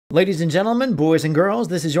Ladies and gentlemen, boys and girls,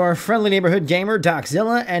 this is your friendly neighborhood gamer,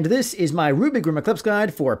 Doczilla, and this is my RWBY Grimm Eclipse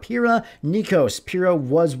guide for Pyrrah Nikos. Pyrrah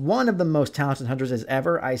was one of the most talented hunters as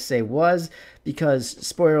ever. I say was, because,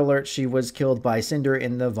 spoiler alert, she was killed by Cinder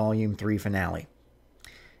in the Volume 3 finale.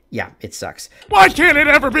 Yeah, it sucks. Why can't it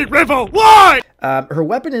ever be Rivel? Why? Her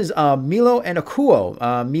weapon is Milo and Akuo.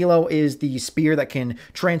 Milo is the spear that can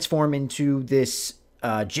transform into this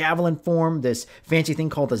javelin form, this fancy thing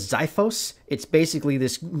called a Xiphos. It's basically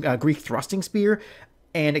this Greek thrusting spear,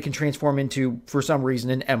 and it can transform into, for some reason,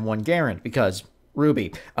 an M1 Garand, because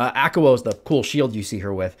RWBY. Akuo is the cool shield you see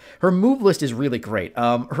her with. Her move list is really great.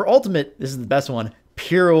 Her ultimate, this is the best one,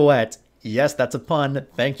 Pirouette. Yes, that's a pun.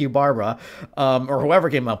 Thank you, Barbara. Or whoever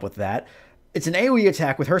came up with that. It's an AoE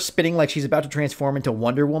attack with her spinning like she's about to transform into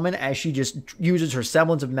Wonder Woman as she just uses her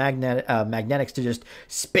semblance of magnetics to just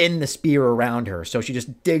spin the spear around her. So she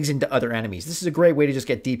just digs into other enemies. This is a great way to just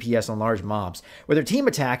get DPS on large mobs. With her team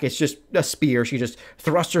attack, it's just a spear. She just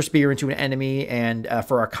thrusts her spear into an enemy, and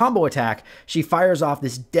for a combo attack, she fires off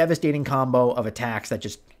this devastating combo of attacks that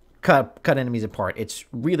just cut enemies apart. It's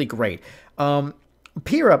really great.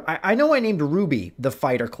 Pyrrah, I know I named RWBY the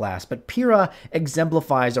fighter class, but Pyrrah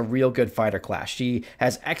exemplifies a real good fighter class. She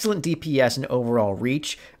has excellent DPS and overall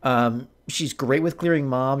reach. She's great with clearing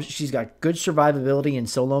mobs. She's got good survivability in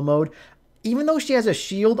solo mode. Even though she has a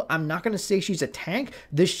shield, I'm not going to say she's a tank.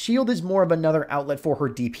 The shield is more of another outlet for her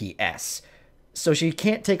DPS. So she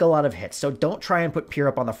can't take a lot of hits. So don't try and put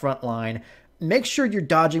Pyrrah up on the front line. Make sure you're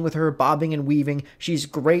dodging with her, bobbing and weaving. She's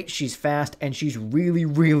great, she's fast, and she's really,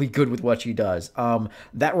 really good with what she does.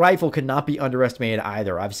 That rifle cannot be underestimated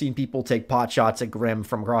either. I've seen people take pot shots at Grimm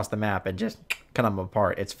from across the map and just cut them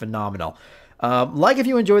apart. It's phenomenal. Like if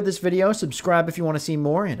you enjoyed this video, subscribe if you want to see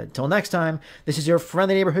more, and until next time, this is your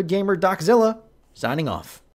friendly neighborhood gamer, Doczilla, signing off.